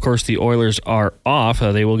NHL. Of course, the Oilers are off.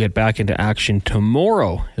 They will get back into action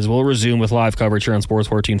tomorrow as we'll resume with live coverage here on Sports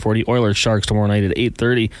 1440. Oilers Sharks tomorrow night at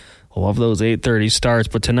 8:30. Love those 8:30 starts.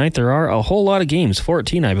 But tonight there are a whole lot of games,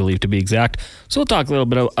 14 I believe to be exact. So we'll talk a little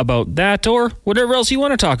bit about that or whatever else you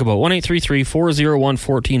want to talk about.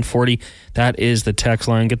 1-833-401-1440. That is the text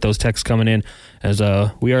line. Get those texts coming in as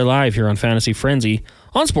we are live here on Fantasy Frenzy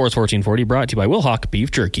on Sports 1440, brought to you by Wilhauk Beef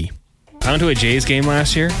Jerky. I went to a Jays game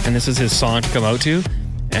last year, and this is his song to come out to,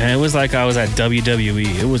 and it was like I was at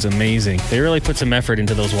WWE. It was amazing. They really put some effort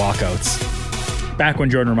into those walkouts. Back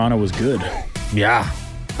when Jordan Romano was good. Yeah.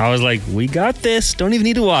 I was like, we got this. Don't even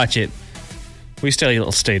need to watch it. We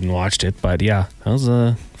still stayed and watched it, but yeah, that was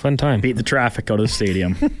a fun time. Beat the traffic out of the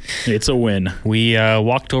stadium. It's a win. We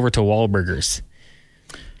walked over to Wahlburgers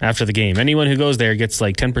after the game. Anyone who goes there gets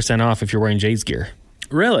like 10% off if you're wearing Jays gear.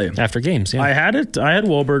 Really? After games, yeah. I had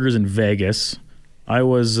Wahlburgers in Vegas. I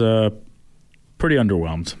was pretty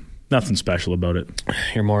underwhelmed. Nothing special about it.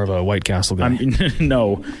 You're more of a White Castle guy.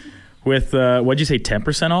 No. With what'd you say,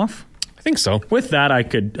 10% off? I think so. With that, I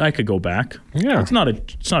could go back. Yeah. It's not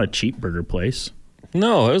a cheap burger place.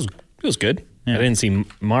 No, it was good. Yeah. I didn't see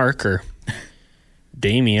Mark or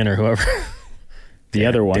Damien or whoever. The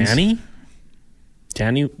other ones. Donnie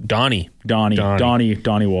Wahlberg. Donnie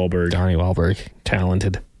Wahlberg. Donnie Wahlberg.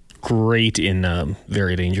 Talented. great in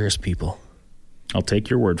Very Dangerous People. I'll take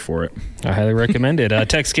your word for it. I highly recommend it.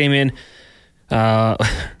 Text came in. I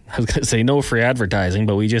was going to say no free advertising,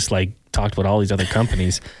 but we just talked about all these other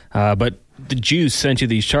companies. But the Juice sent you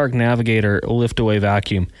the Shark Navigator lift away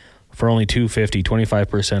vacuum for only $250,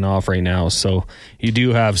 25% off right now. So you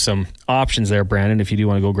do have some options there, Brandon, if you do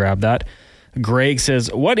want to go grab that. Greg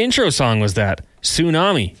says, what intro song was that?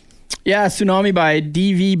 Tsunami. Yeah, Tsunami by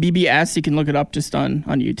DVBBS. You can look it up just on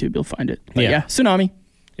YouTube. You'll find it. But yeah, Tsunami.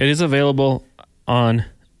 It is available on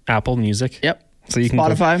Apple Music. Yep. So you can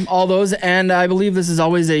Spotify, all those. And I believe this is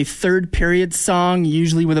always a third period song,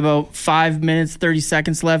 usually with about 5 minutes, 30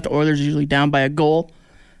 seconds left. Oilers usually down by a goal.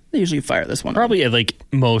 They usually fire this one. Probably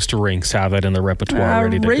most rinks have it in the repertoire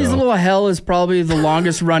ready to Raise go. a Little Hell is probably the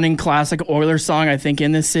longest running classic Oilers song, I think,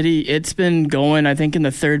 in this city. It's been going, I think, in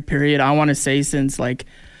the third period, I want to say since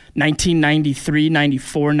 1993,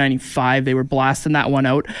 94, 95. They were blasting that one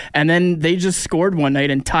out. And then they just scored one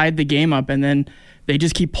night and tied the game up. And then they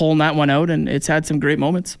just keep pulling that one out, and it's had some great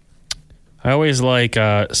moments. I always like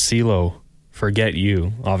CeeLo, Forget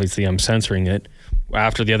You. Obviously, I'm censoring it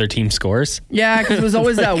after the other team scores. Yeah, because it was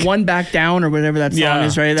always that one back down or whatever that song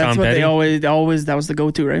is, right? That's Tom what Petty. they always that was the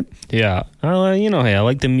go-to, right? Yeah. Hey, I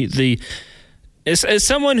like the as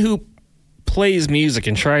someone who plays music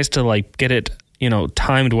and tries to get it,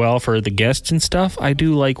 timed well for the guests and stuff, I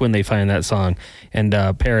do like when they find that song and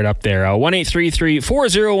pair it up there.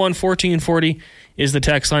 1-833-401-1440 is the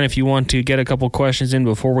text line if you want to get a couple questions in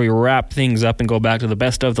before we wrap things up and go back to the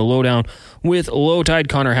best of the lowdown with Low Tide.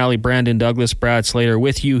 Connor Halley, Brandon Douglas, Brad Slater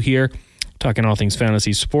with you here, talking all things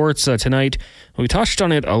fantasy sports tonight. We touched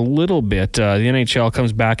on it a little bit. The NHL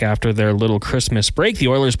comes back after their little Christmas break. The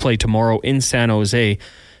Oilers play tomorrow in San Jose.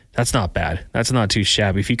 That's not bad. That's not too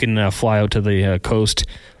shabby. If you can fly out to the coast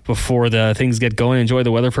before the things get going, enjoy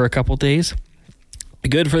the weather for a couple days.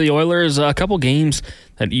 Good for the Oilers. A couple games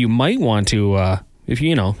that you might want to, if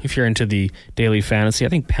you're into the daily fantasy. I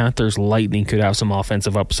think Panthers Lightning could have some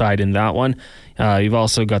offensive upside in that one. You've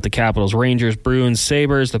also got the Capitals, Rangers, Bruins,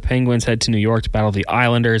 Sabres. The Penguins head to New York to battle the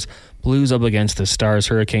Islanders. Blues up against the Stars,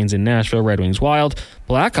 Hurricanes in Nashville, Red Wings Wild.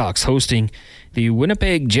 Blackhawks hosting the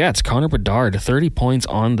Winnipeg Jets. Connor Bedard, 30 points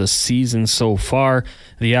on the season so far.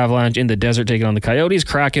 The Avalanche in the desert taking on the Coyotes.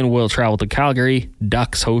 Kraken will travel to Calgary.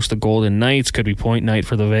 Ducks host the Golden Knights. Could be point night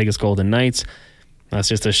for the Vegas Golden Knights. That's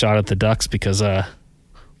just a shot at the Ducks because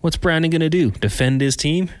what's Brandon going to do? Defend his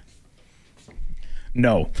team?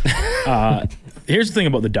 No. Here's the thing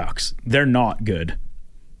about the Ducks. They're not good.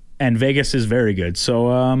 And Vegas is very good.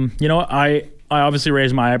 So, I obviously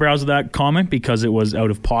raised my eyebrows at that comment because it was out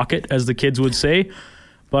of pocket, as the kids would say.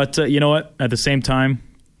 But you know what? At the same time,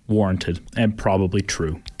 warranted and probably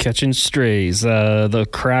true. Catching strays. The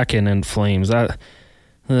Kraken and Flames. That,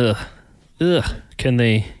 can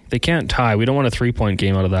they can't tie. We don't want a 3-point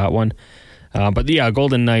game out of that one. But yeah,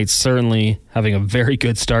 Golden Knights certainly having a very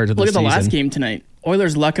good start to the season. Look at the last game tonight.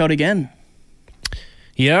 Oilers luck out again.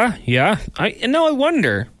 Yeah. I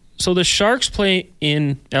wonder. So the Sharks play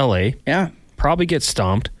in LA. Yeah. Probably get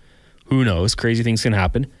stomped. Who knows? Crazy things can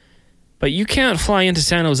happen. But you can't fly into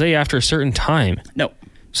San Jose after a certain time. No.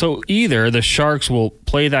 So either the Sharks will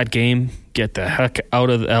play that game, get the heck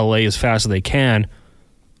out of LA as fast as they can,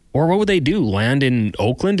 or what would they do? Land in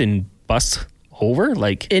Oakland and bust over?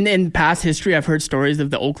 In past history, I've heard stories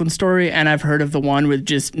of the Oakland story, and I've heard of the one with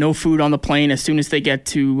just no food on the plane. As soon as they get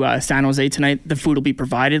to San Jose tonight, the food will be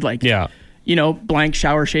provided. Blank,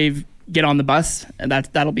 shower, shave, get on the bus, and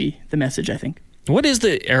that'll be the message, I think. What is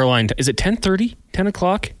the airline? Is it 10:30? 10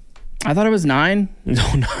 o'clock? I thought it was 9. No,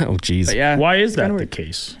 jeez. But yeah. Why is that kinda the weird.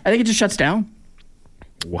 case? I think it just shuts down.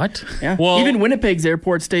 What? Yeah. Well- Even Winnipeg's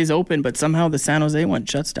airport stays open, but somehow the San Jose one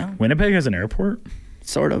shuts down. Winnipeg has an airport?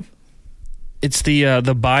 Sort of. It's the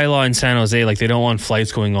bylaw in San Jose. They don't want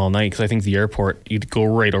flights going all night because I think the airport, you'd go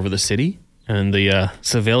right over the city, and the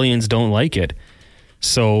civilians don't like it.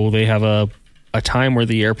 So they have a time where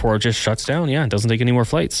the airport just shuts down. Yeah, it doesn't take any more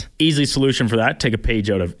flights. Easy solution for that. Take a page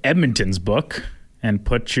out of Edmonton's book and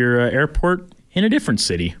put your airport in a different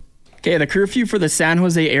city. Okay, the curfew for the San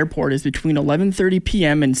Jose airport is between 11:30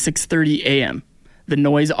 p.m. and 6:30 a.m. The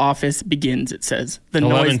noise office begins, it says. The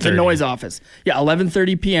 11:30. noise office. Yeah,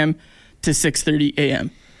 11:30 p.m. to 6:30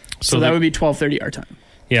 a.m. So that would be 12:30 our time.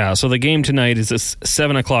 Yeah, so the game tonight is a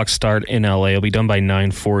 7 o'clock start in LA. It'll be done by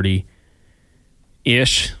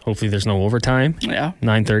 9:40-ish. Hopefully there's no overtime. Yeah.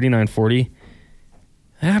 9:30, 9:40.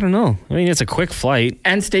 I don't know. I mean, it's a quick flight.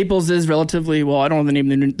 And Staples is relatively, well, I don't know the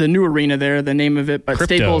name of the new arena there, the name of it, but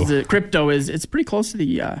Crypto. Staples, it's pretty close to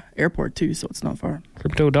the airport too, so it's not far.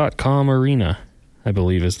 Crypto.com Arena, I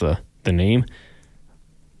believe is the name.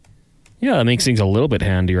 Yeah, that makes things a little bit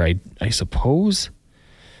handier, I suppose.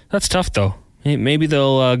 That's tough, though. Maybe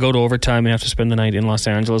they'll go to overtime and have to spend the night in Los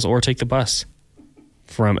Angeles or take the bus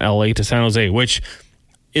from LA to San Jose, which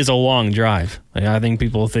is a long drive. I think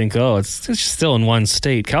people think, it's just still in one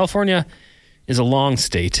state. California is a long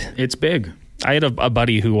state. It's big. I had a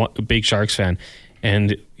buddy a big Sharks fan,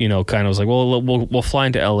 and kind of was like, well, we'll fly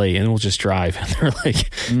into LA and we'll just drive. And they're like,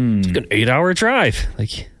 it's like an 8-hour drive.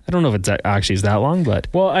 Like, I don't know if it's actually is that long, but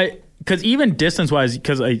because even distance wise,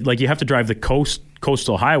 because you have to drive the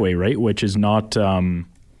coastal highway, right? Which is not.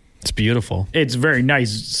 It's beautiful. It's very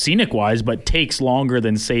nice scenic wise, but takes longer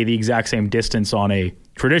than say the exact same distance on a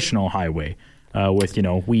traditional highway, with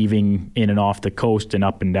weaving in and off the coast and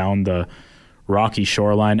up and down the rocky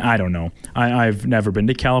shoreline. I don't know. I've never been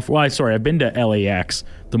to California. I've been to LAX,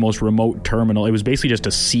 the most remote terminal. It was basically just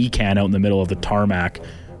a sea can out in the middle of the tarmac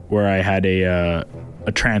where I had a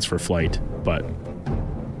transfer flight. But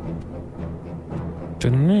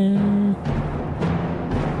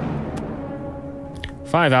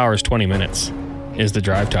 5 hours, 20 minutes is the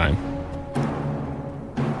drive time.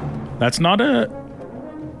 That's not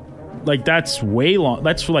that's way long.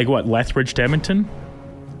 That's like what, Lethbridge to Edmonton?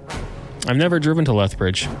 I've never driven to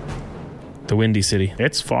Lethbridge, the Windy City.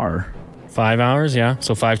 It's far. 5 hours, yeah.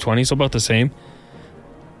 So 5:20, so about the same.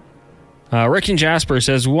 Rick and Jasper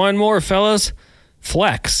says, one more, fellas.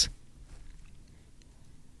 Flex.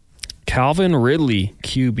 Calvin Ridley,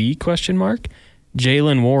 QB, ?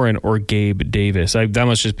 Jalen Warren or Gabe Davis? That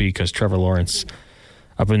must just be because Trevor Lawrence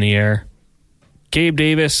up in the air. Gabe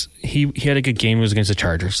Davis, he had a good game. It was against the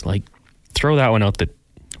Chargers. Like, throw that one out the...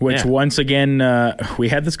 Which, once again, we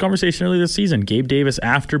had this conversation earlier this season. Gabe Davis,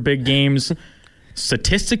 after big games,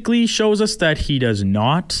 statistically shows us that he does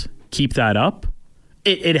not keep that up.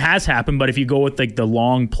 It has happened, but if you go with the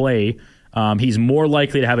long play, he's more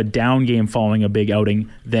likely to have a down game following a big outing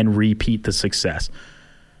than repeat the success.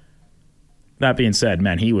 That being said,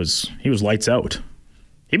 man, he was lights out.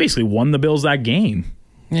 He basically won the Bills that game.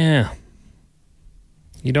 Yeah.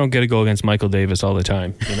 You don't get to go against Michael Davis all the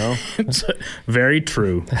time, It's very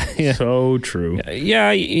true. Yeah. So true.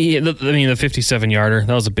 Yeah, the 57-yarder,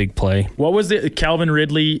 that was a big play. What was it? Calvin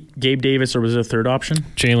Ridley, Gabe Davis, or was it a third option?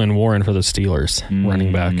 Jalen Warren for the Steelers,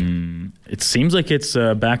 running back. It seems like it's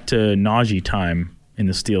back to Najee time in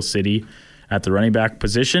the Steel City at the running back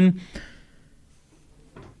position.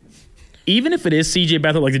 Even if it is CJ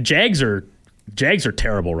Beathard, the Jags are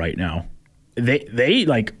terrible right now. They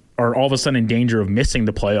are all of a sudden in danger of missing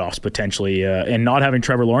the playoffs potentially, and not having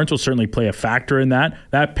Trevor Lawrence will certainly play a factor in that.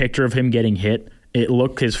 That picture of him getting hit,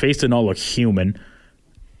 his face did not look human.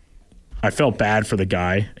 I felt bad for the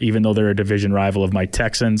guy, even though they're a division rival of my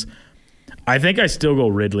Texans. I think I still go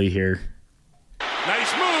Ridley here.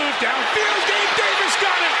 Nice move downfield. Gabe Davis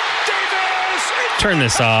got it. Davis. Turn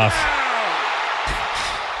this off.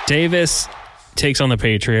 Davis takes on the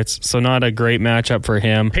Patriots, so not a great matchup for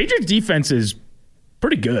him. Patriots defense is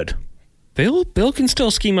pretty good. Bill can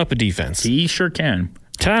still scheme up a defense. He sure can.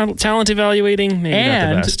 Talent evaluating, maybe not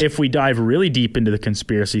the best. If we dive really deep into the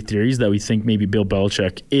conspiracy theories that we think maybe Bill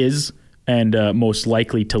Belichick is and most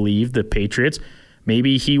likely to leave the Patriots,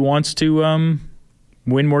 maybe he wants to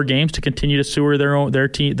win more games to continue to sewer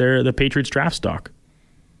the Patriots draft stock.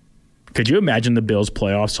 Could you imagine the Bills'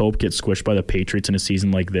 playoffs hope gets squished by the Patriots in a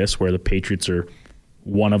season like this, where the Patriots are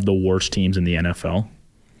one of the worst teams in the NFL?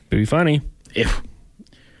 It'd be funny.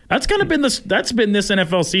 That's been this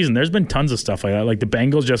NFL season. There's been tons of stuff like that. Like the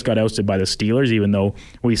Bengals just got ousted by the Steelers, even though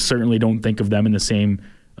we certainly don't think of them in the same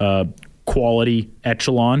quality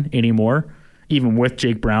echelon anymore. Even with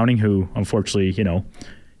Jake Browning, who unfortunately,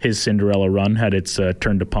 his Cinderella run had its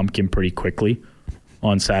turn to pumpkin pretty quickly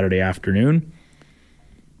on Saturday afternoon.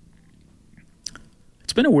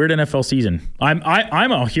 It's been a weird NFL season.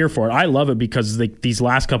 I'm all here for it. I love it because these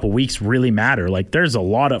last couple weeks really matter. There's a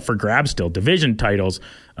lot up for grabs still. Division titles,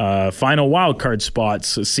 final wild card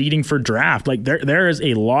spots, seeding for draft. There is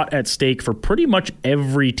a lot at stake for pretty much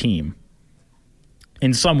every team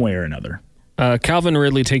in some way or another. Calvin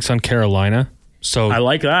Ridley takes on Carolina. So I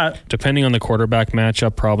like that. Depending on the quarterback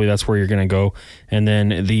matchup, probably that's where you're going to go. And then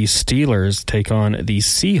the Steelers take on the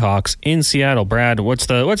Seahawks in Seattle. Brad, what's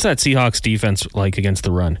that Seahawks defense like against the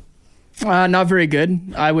run? Not very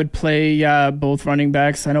good. I would play both running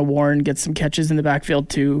backs. I know Warren gets some catches in the backfield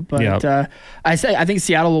too, but yep. I think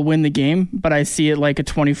Seattle will win the game, but I see it like a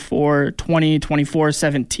 24-20,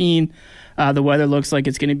 24-17. The weather looks like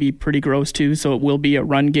it's going to be pretty gross too, so it will be a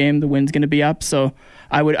run game. The wind's going to be up, so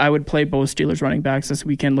I would play both Steelers running backs this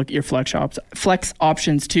weekend. Look at your flex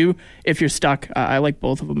options too. If you're stuck, I like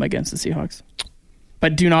both of them against the Seahawks.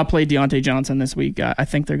 but do not play Deontay Johnson this week. I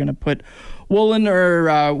think they're going to put Woolen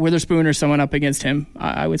or Witherspoon or someone up against him.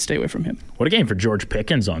 I would stay away from him. What a game for George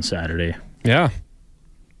Pickens on Saturday. Yeah.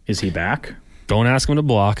 Is he back? Don't ask him to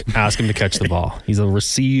block. Ask him to catch the ball. He's a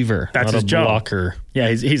receiver, That's not his a job. blocker. Yeah,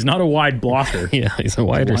 he's not a wide blocker. Yeah, he's a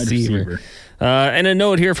wide receiver. And a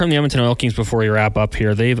note here from the Edmonton Oil Kings before we wrap up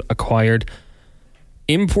here. They've acquired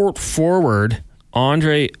import forward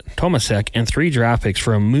Andre Tomasek and 3 draft picks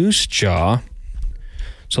from Moose Jaw.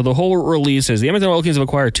 So the whole release is the Edmonton Oil Kings have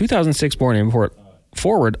acquired 2006-born import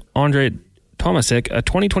forward Andre Tomasek, a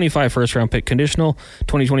 2025 first-round pick, conditional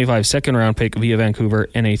 2025 second-round pick via Vancouver,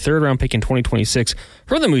 and a third-round pick in 2026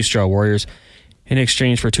 for the Moose Jaw Warriors in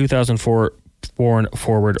exchange for 2004-born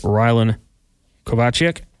forward Rylan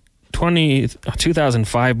Kovacic,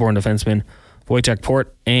 2005-born defenseman Wojtek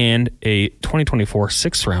Port, and a 2024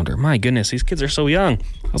 sixth-rounder. My goodness, these kids are so young.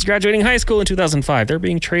 I was graduating high school in 2005. They're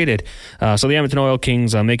being traded. So the Edmonton Oil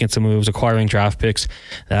Kings making some moves, acquiring draft picks.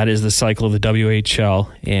 That is the cycle of the WHL.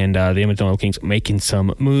 And the Edmonton Oil Kings making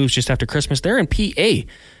some moves just after Christmas. They're in PA.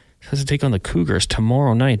 Has to take on the Cougars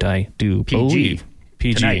tomorrow night, I do believe.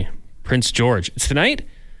 PG. Tonight. Prince George. It's tonight?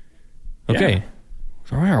 Okay. Yeah.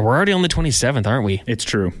 We're already on the 27th, aren't we? It's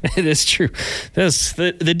true. It is true.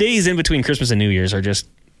 The days in between Christmas and New Year's are just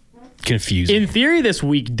confusing. In theory, this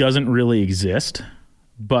week doesn't really exist,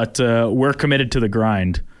 but we're committed to the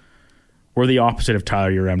grind. We're the opposite of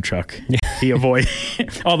Tyler Yaremchuk. He avoid,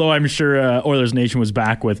 although I'm sure Oilers Nation was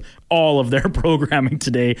back with all of their programming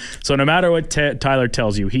today. So no matter what Tyler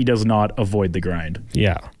tells you, he does not avoid the grind.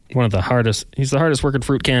 Yeah. One of the hardest. He's the hardest working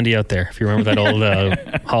fruit candy out there. If you remember that old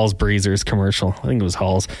Hall's Breezers commercial. I think it was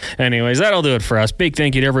Hall's. Anyways, that'll do it for us. Big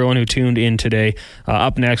thank you to everyone who tuned in today.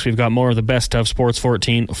 Up next, we've got more of the best of Sports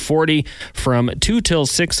 1440 from 2 till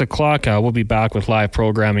 6 o'clock. We'll be back with live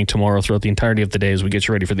programming tomorrow throughout the entirety of the day as we get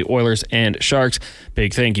you ready for the Oilers and Sharks.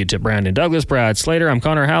 Big thank you to Brandon Douglas, Brad Slater. I'm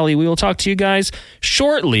Connor Halley. We will talk to you guys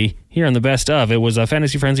shortly here on the best of. It was a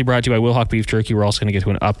Fantasy Frenzy brought to you by Wilhauk Beef Jerky. We're also going to get to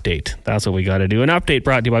an update. That's what we got to do. An update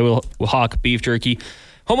brought to you by Wilhauk Beef Jerky.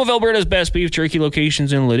 Home of Alberta's best beef jerky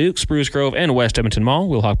locations in Leduc, Spruce Grove, and West Edmonton Mall.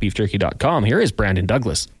 WilhaukBeefJerky.com. Here is Brandon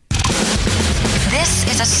Douglas. This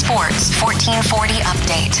is a Sports 1440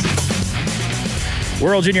 update.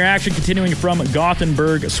 World Junior action continuing from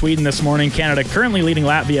Gothenburg, Sweden this morning. Canada currently leading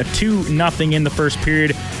Latvia 2-0 in the first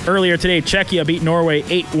period. Earlier today, Czechia beat Norway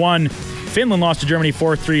 8-1. Finland lost to Germany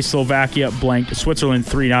 4-3. Slovakia blanked Switzerland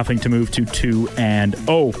 3-0 to move to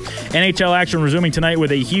 2-0. NHL action resuming tonight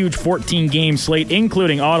with a huge 14-game slate,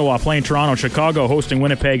 including Ottawa playing Toronto, Chicago hosting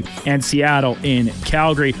Winnipeg, and Seattle in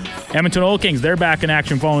Calgary. Edmonton Oil Kings, they're back in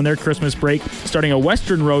action following their Christmas break, starting a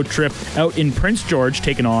Western road trip out in Prince George,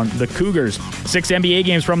 taking on the Cougars. 6 NBA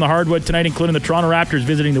games from the hardwood tonight, including the Toronto Raptors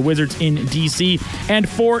visiting the Wizards in D.C., and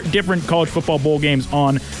 4 different college football bowl games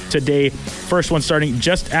on today. First one starting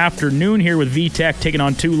just after noon here with VTech taking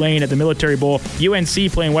on Tulane at the Military Bowl,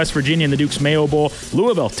 UNC playing West Virginia in the Duke's Mayo Bowl,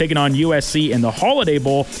 Louisville taking on USC in the Holiday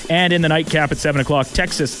Bowl, and in the nightcap at 7 o'clock,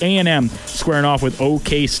 Texas A&M squaring off with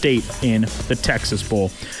OK State in the Texas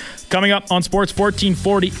Bowl. Coming up on Sports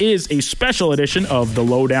 1440 is a special edition of The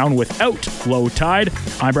Lowdown without Low Tide.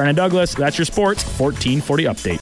 I'm Brandon Douglas. That's your Sports 1440 update.